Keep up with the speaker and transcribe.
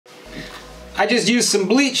I just used some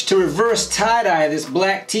bleach to reverse tie-dye this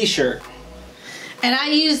black t-shirt. And I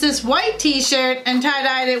used this white t-shirt and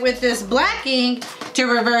tie-dyed it with this black ink to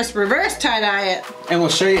reverse tie-dye it. And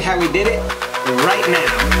we'll show you how we did it right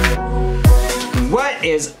now. What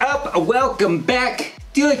is up? Welcome back.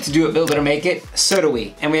 Do you like to do it, build it, or make it? So do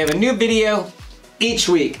we. And we have a new video each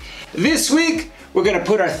week. This week, we're gonna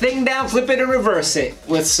put our thing down, flip it, and reverse it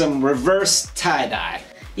with some reverse tie-dye.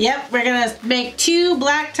 Yep, we're gonna make 2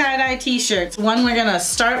 black tie-dye t-shirts. One we're gonna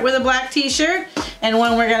start with a black t-shirt, and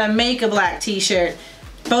one we're gonna make a black t-shirt.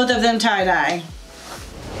 Both of them tie-dye.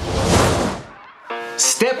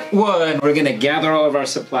 Step 1, we're gonna gather all of our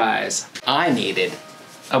supplies. I needed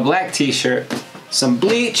a black t-shirt, some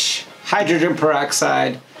bleach, hydrogen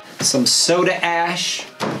peroxide, some soda ash,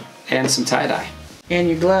 and some tie-dye. And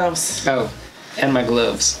your gloves. Oh, and my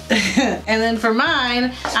gloves. And then for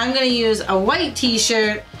mine, I'm gonna use a white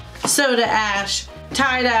t-shirt, soda ash,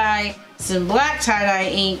 tie-dye, some black tie-dye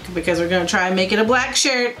ink because we're gonna try and make it a black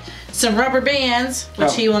shirt, some rubber bands,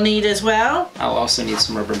 which he will need as well. I'll also need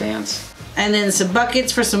some rubber bands. And then some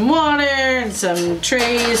buckets for some water and some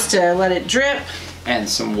trays to let it drip. And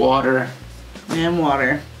some water. And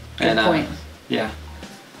water. Good point. Yeah,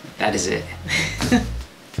 that is it.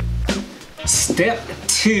 Step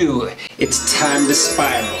 2, it's time to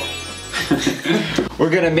spiral. We're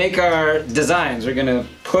gonna make our designs. We're gonna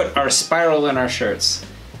put our spiral in our shirts.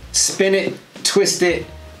 Spin it, twist it,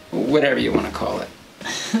 whatever you wanna call it.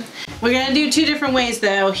 We're gonna do 2 different ways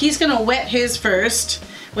though. He's gonna wet his first,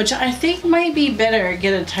 which I think might be better,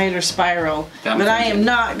 get a tighter spiral. But I am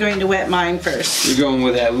not going to wet mine first. You're going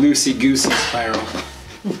with that loosey-goosey spiral.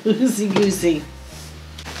 Loosey-goosey.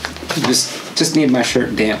 Just need my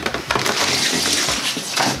shirt damp.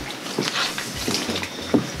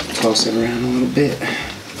 Toss it around a little bit.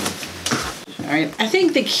 Alright, I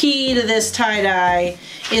think the key to this tie-dye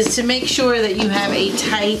is to make sure that you have a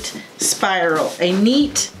tight spiral. A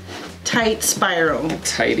neat, tight spiral.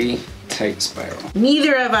 Tight spiral.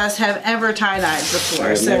 Neither of us have ever tie-dyed before.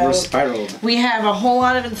 I've never spiraled. We have a whole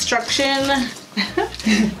lot of instruction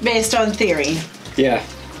based on theory. Yeah.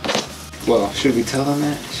 Well, should we tell them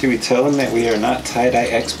that? Should we tell them that we are not tie-dye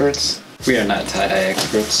experts? We are not tie-dye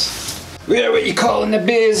experts. We are what you call in the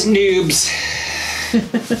biz noobs.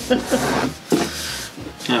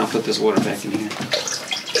 Now I'll put this water back in here.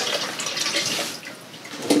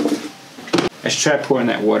 I should try pouring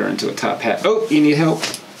that water into a top hat. Oh, you need help?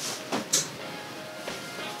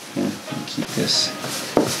 Here, keep this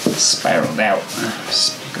spiraled out.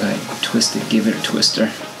 Go ahead, twist it, give it a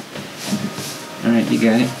twister. Alright, you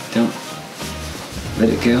got it. Don't let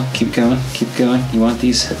it go. Keep going, keep going. You want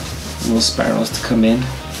these little spirals to come in.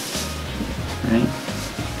 Alright,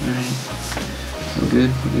 alright. We're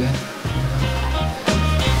good, we're good.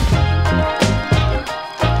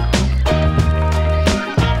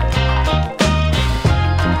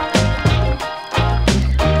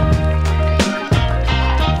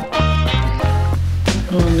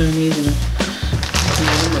 Oh, no, neither.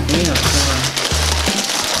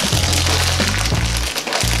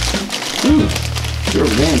 Ooh, your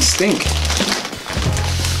bands stink.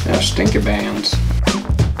 They're stinker bands.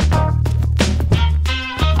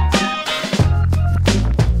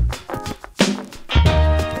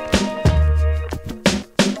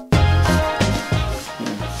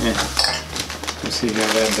 Let's see how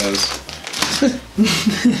that does.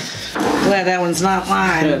 Glad that one's not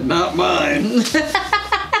mine. Not mine.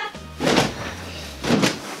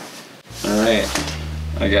 Alright,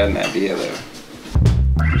 I got an idea though.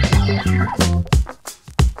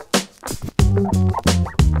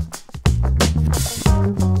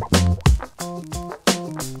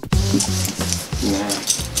 Nah,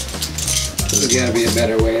 there's gotta be a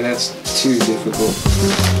better way. That's too difficult.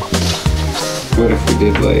 What if we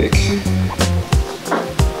did like...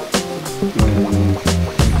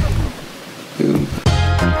 boom.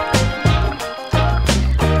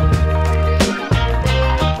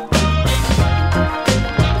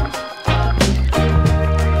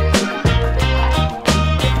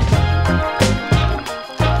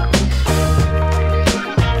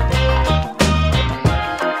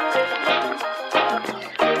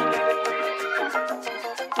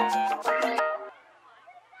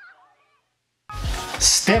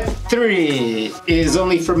 Step 3 is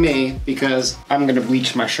only for me because I'm gonna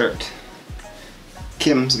bleach my shirt.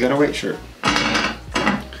 Kim's got a white shirt.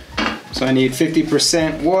 So I need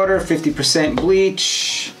 50% water, 50%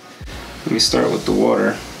 bleach. Let me start with the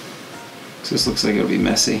water. This looks like it'll be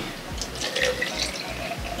messy.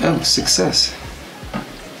 Oh, success.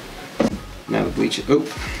 Now the bleach, oh.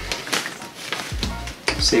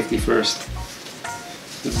 Safety first.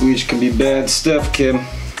 The bleach can be bad stuff, Kim.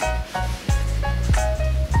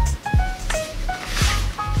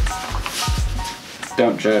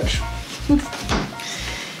 Don't judge.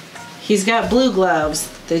 He's got blue gloves.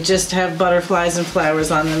 They just have butterflies and flowers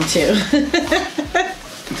on them too.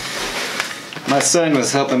 My son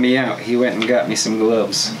was helping me out. He went and got me some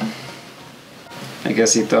gloves. I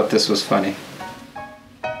guess he thought this was funny.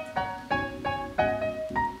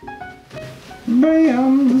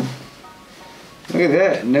 Bam! Look at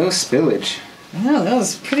that, no spillage. Oh, that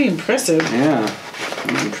was pretty impressive. Yeah,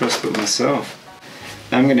 I'm impressed with myself.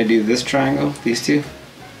 I'm gonna do this triangle, these two.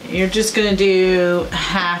 You're just gonna do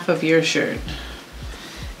half of your shirt.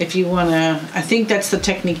 If you wanna, I think that's the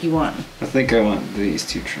technique you want. I think I want these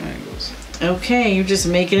two triangles. Okay, you're just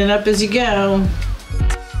making it up as you go.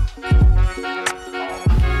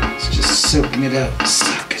 It's just soaking it up,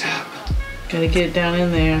 soak it up. Gotta get it down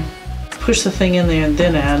in there. Push the thing in there and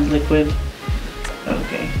then add liquid.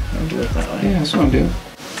 Okay, I'll do it that way. Yeah, that's what I'm doing.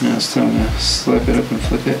 Now it's time to slap it up and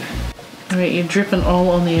flip it. Alright, you're dripping all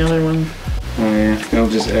on the other one. Oh yeah, it'll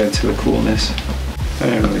just add to the coolness. I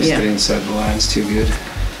didn't really stay inside the lines too good.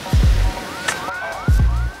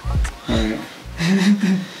 Alright.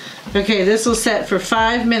 Okay, this will set for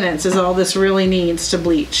 5 minutes is all this really needs to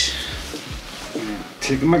bleach.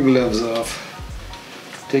 Taking my gloves off.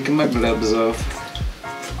 Taking my gloves off.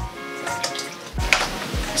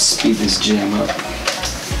 Speed this jam up.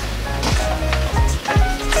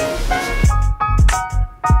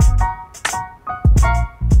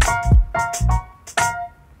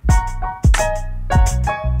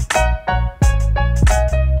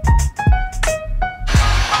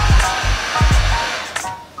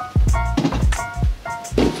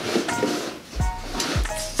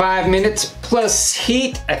 Five minutes plus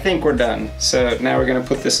heat. I think we're done. So now we're gonna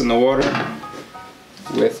put this in the water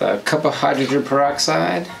with a cup of hydrogen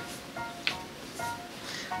peroxide.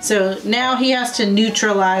 So now he has to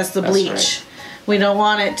neutralize the bleach. Right. We don't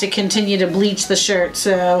want it to continue to bleach the shirt,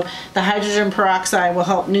 so the hydrogen peroxide will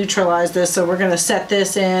help neutralize this. So we're going to set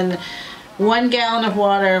this in 1 gallon of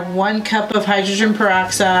water, 1 cup of hydrogen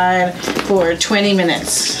peroxide for 20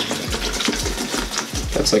 minutes.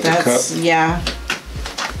 That's like a cup. Yeah.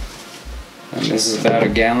 And this is about a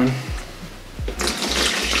gallon.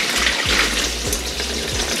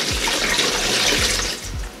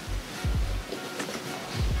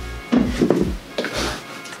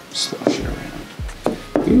 Slosh it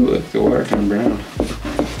around. Ooh, look, the water turned brown.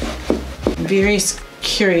 I'm very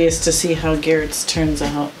curious to see how Garrett's turns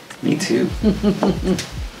out. Me too.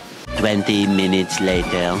 20 minutes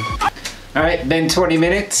later. Alright, been 20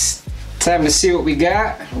 minutes. Time to see what we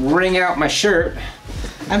got. Wring out my shirt.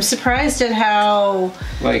 I'm surprised at how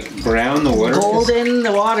Like brown the water is. golden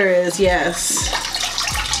the water is, yes.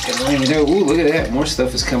 I don't even know. Ooh, look at that. More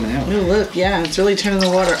stuff is coming out. Ooh, look, yeah, it's really turning the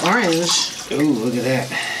water orange. Ooh, look at that.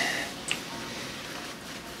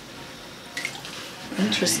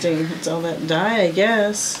 Interesting. It's all that dye, I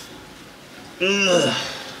guess. Ugh.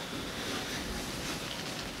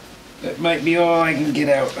 That might be all I can get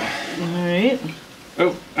out. Alright.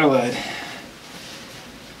 Oh, I lied.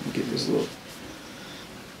 Get this little...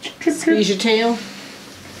 Squeeze your tail.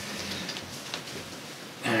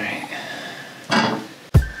 Alright.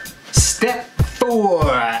 Step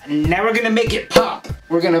 4. Now we're gonna make it pop.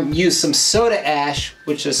 We're gonna use some soda ash,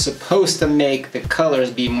 which is supposed to make the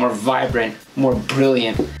colors be more vibrant, more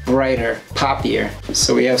brilliant, brighter, poppier.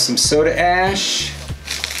 So we have some soda ash.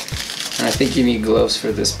 And I think you need gloves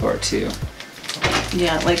for this part too.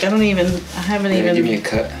 Yeah, like I haven't even... Give me a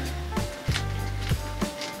cut.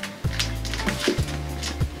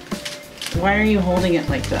 Why are you holding it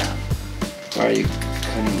like that? Why are you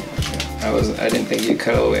cutting it like that? I didn't think you'd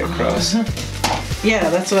cut all the way across. Yeah,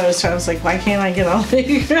 that's what I was trying. I was like, why can't I get all the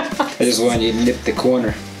way across? I just wanted you to nip the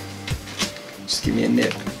corner. Just give me a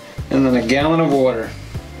nip. And then a gallon of water.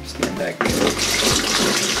 Stand back there.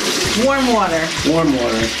 Warm water. Warm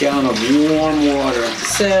water. A gallon of warm water.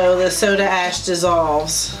 So the soda ash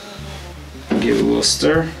dissolves. Give it a little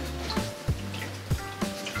stir.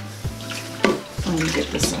 Let me get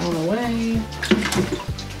this out of the way.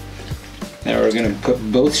 Now we're gonna put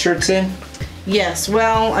both shirts in? Yes,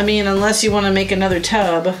 well, I mean, unless you want to make another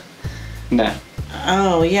tub. Nah.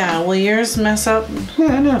 Oh, yeah, will yours mess up?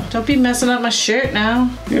 Yeah, I know. Don't be messing up my shirt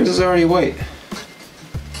now. Yours is already white.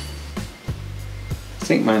 I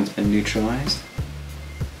think mine's been neutralized.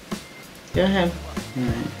 Go ahead.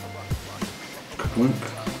 Alright. Clunk.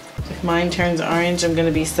 If mine turns orange, I'm going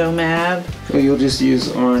to be so mad. Well, you'll just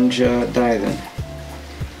use orange dye then.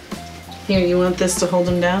 Here, you want this to hold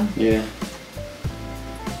them down? Yeah.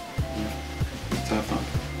 Top on.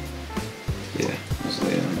 Yeah, let's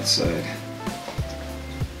lay it on the side.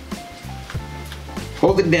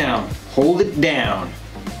 Hold it down. Hold it down.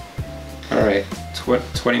 Alright,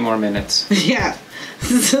 20 more minutes. Yeah.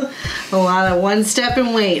 A lot of one step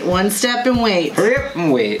and wait, one step and wait. Hurry up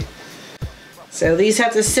and wait. So these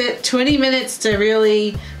have to sit 20 minutes to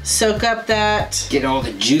really soak up that. Get all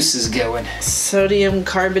the juices going. Sodium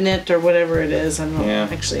carbonate or whatever it is. I don't know,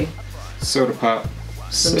 actually. Soda pop.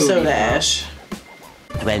 Some soda ash.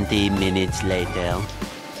 20 minutes later.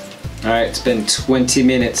 Alright, it's been 20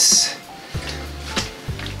 minutes.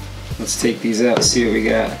 Let's take these out, see what we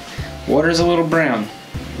got. Water's a little brown,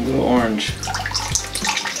 a little orange.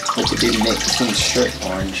 Hope it didn't make Tim's shirt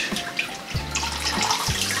orange.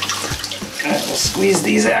 Alright, we'll squeeze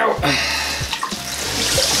these out.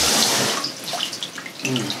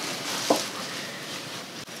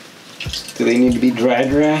 Do they need to be dry?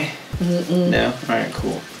 No? Alright,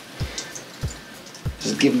 cool.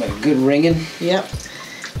 Just give them a good wringing. Yep.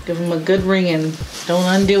 Give them a good wringing. Don't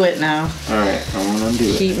undo it now. Alright, I won't undo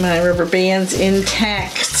it. Keep my rubber bands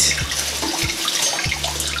intact.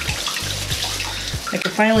 I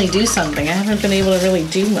could finally do something. I haven't been able to really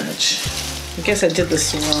do much. I guess I did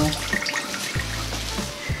this wrong.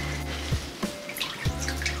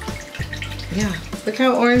 Yeah, look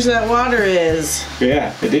how orange that water is.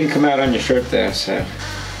 Yeah, it didn't come out on your shirt though, so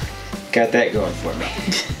got that going for me.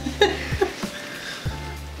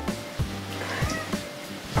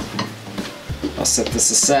 I'll set this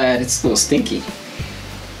aside, it's a little stinky.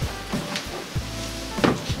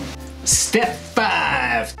 Step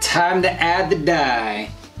 5, time to add the dye.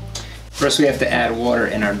 First we have to add water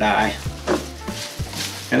in our dye.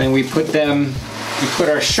 And then we put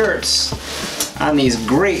our shirts on these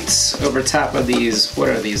grates over top of these, what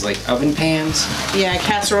are these, like oven pans? Yeah,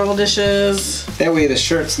 casserole dishes. That way the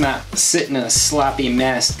shirt's not sitting in a sloppy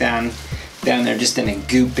mess down there just in a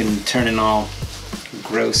goop and turning all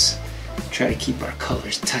gross. Try to keep our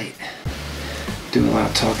colors tight. Doing a lot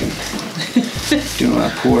of talking. Doing a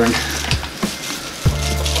lot of pouring.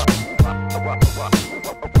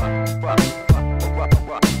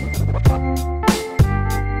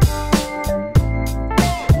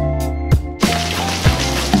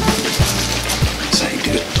 That's how you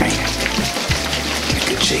do it. Right. Get a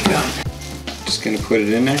good shake on. Just gonna put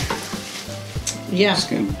it in there. Yeah. Just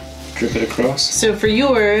gonna drip it across. So for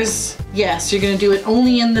yours, yes, you're going to do it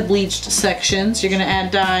only in the bleached sections. You're going to add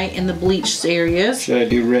dye in the bleached areas. Should I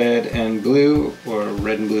do red and blue or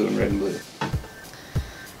red and blue and red and blue?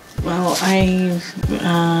 Well,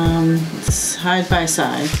 side by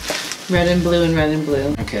side. Red and blue and red and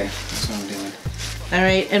blue. Okay, that's what I'm doing. All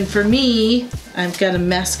right, and for me, I've got a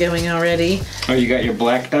mess going already. Oh, you got your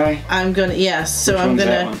black dye? I'm going to, yes. So Which I'm one's going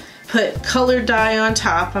that to one? put colored dye on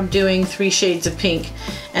top. I'm doing 3 shades of pink.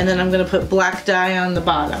 And then I'm going to put black dye on the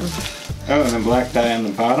bottom. Oh, and then black dye on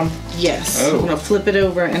the bottom? Yes. Oh. I'm going to flip it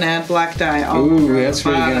over and add black dye all Ooh, over that's the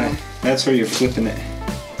where bottom. you're gonna, that's where you're flipping it.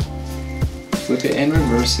 Flip it and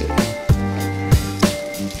reverse it.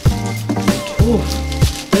 Ooh,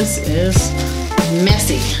 this is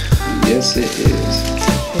messy. Yes, it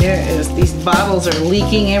is. There is. These bottles are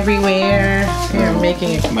leaking everywhere. You're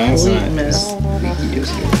making a Mine's complete not mess. as leaky as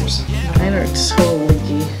yours. Mine are so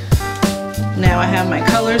leaky. Now I have my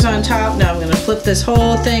colors on top. Now I'm going to flip this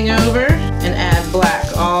whole thing over and add black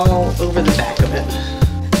all over the back of it.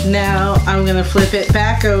 Now I'm going to flip it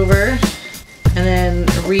back over and then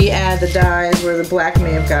re-add the dyes where the black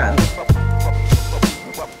may have gotten.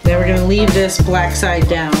 Then we're going to leave this black side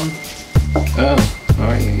down. Oh,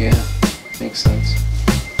 alright, yeah. Makes sense.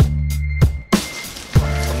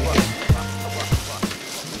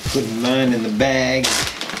 Putting mine in the bag.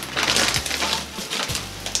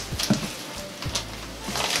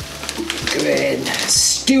 Go ahead,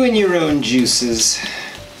 stew in your own juices.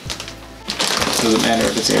 Doesn't matter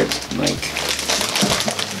if it's air, like,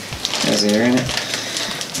 has air in it.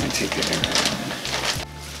 I take the air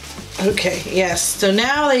out. Okay, yes. So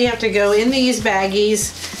now they have to go in these baggies,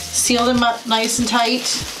 seal them up nice and tight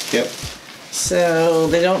Yep. so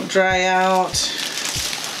they don't dry out.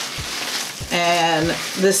 And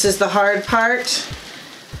this is the hard part.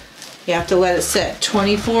 You have to let it sit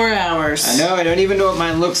 24 hours. I know, I don't even know what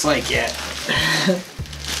mine looks like yet.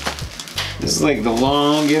 This is like the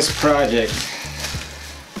longest project.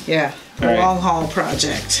 Yeah, a All right. long haul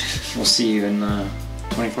project. We'll see you in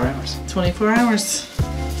 24 hours. 24 hours.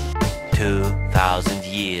 2,000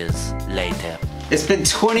 years later. It's been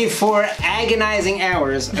 24 agonizing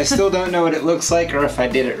hours. I still don't know what it looks like or if I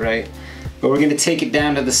did it right. But we're gonna take it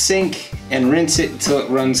down to the sink and rinse it until it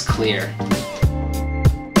runs clear.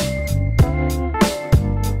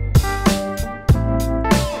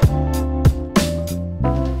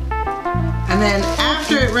 And then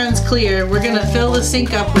after it runs clear, we're gonna fill the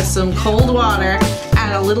sink up with some cold water,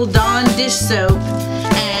 add a little Dawn dish soap,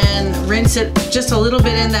 and rinse it just a little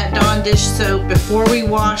bit in that Dawn dish soap before we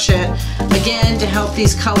wash it, again to help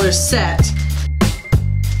these colors set.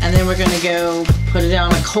 And then we're gonna go put it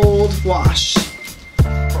on a cold wash.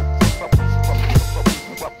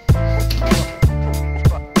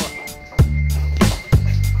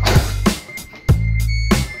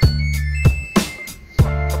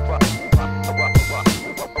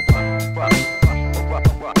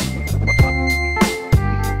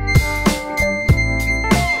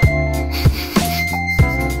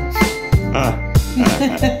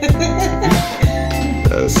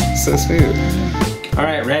 That was so smooth. All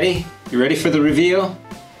right, ready? You ready for the reveal?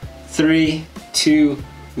 3, 2,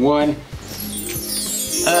 1.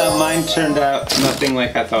 Mine turned out nothing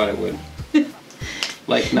like I thought it would.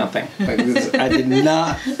 Like nothing. Like this, I did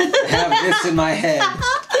not have this in my head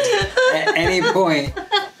at any point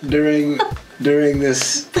during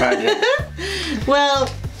this project. Well,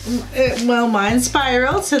 mine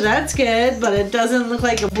spiraled, so that's good, but it doesn't look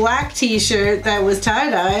like a black t-shirt that was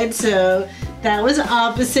tie-dyed, so that was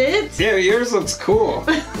opposite. Yeah, yours looks cool.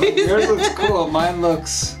 Yours looks cool. Mine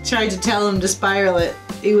looks... Tried to tell him to spiral it.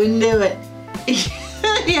 He wouldn't do it.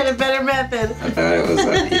 He had a better method. I thought it was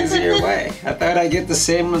an easier way. I thought I'd get the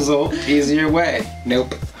same result, easier way.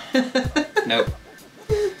 Nope. Nope.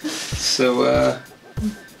 So,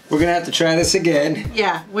 we're gonna have to try this again.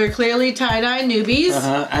 Yeah, we're clearly tie-dye newbies.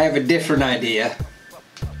 I have a different idea.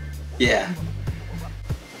 Yeah.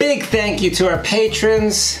 Big thank you to our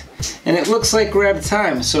patrons. And it looks like we're out of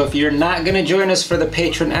time. So if you're not gonna join us for the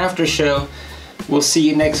patron after show, we'll see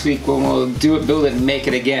you next week when we'll do it, build it, and make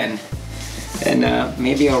it again. And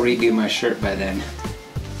maybe I'll redo my shirt by then.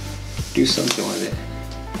 Do something with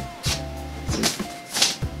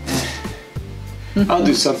it. I'll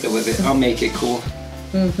do something with it. I'll make it cool.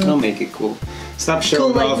 I'll make it cool. Stop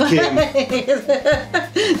showing Cool off, like Kim.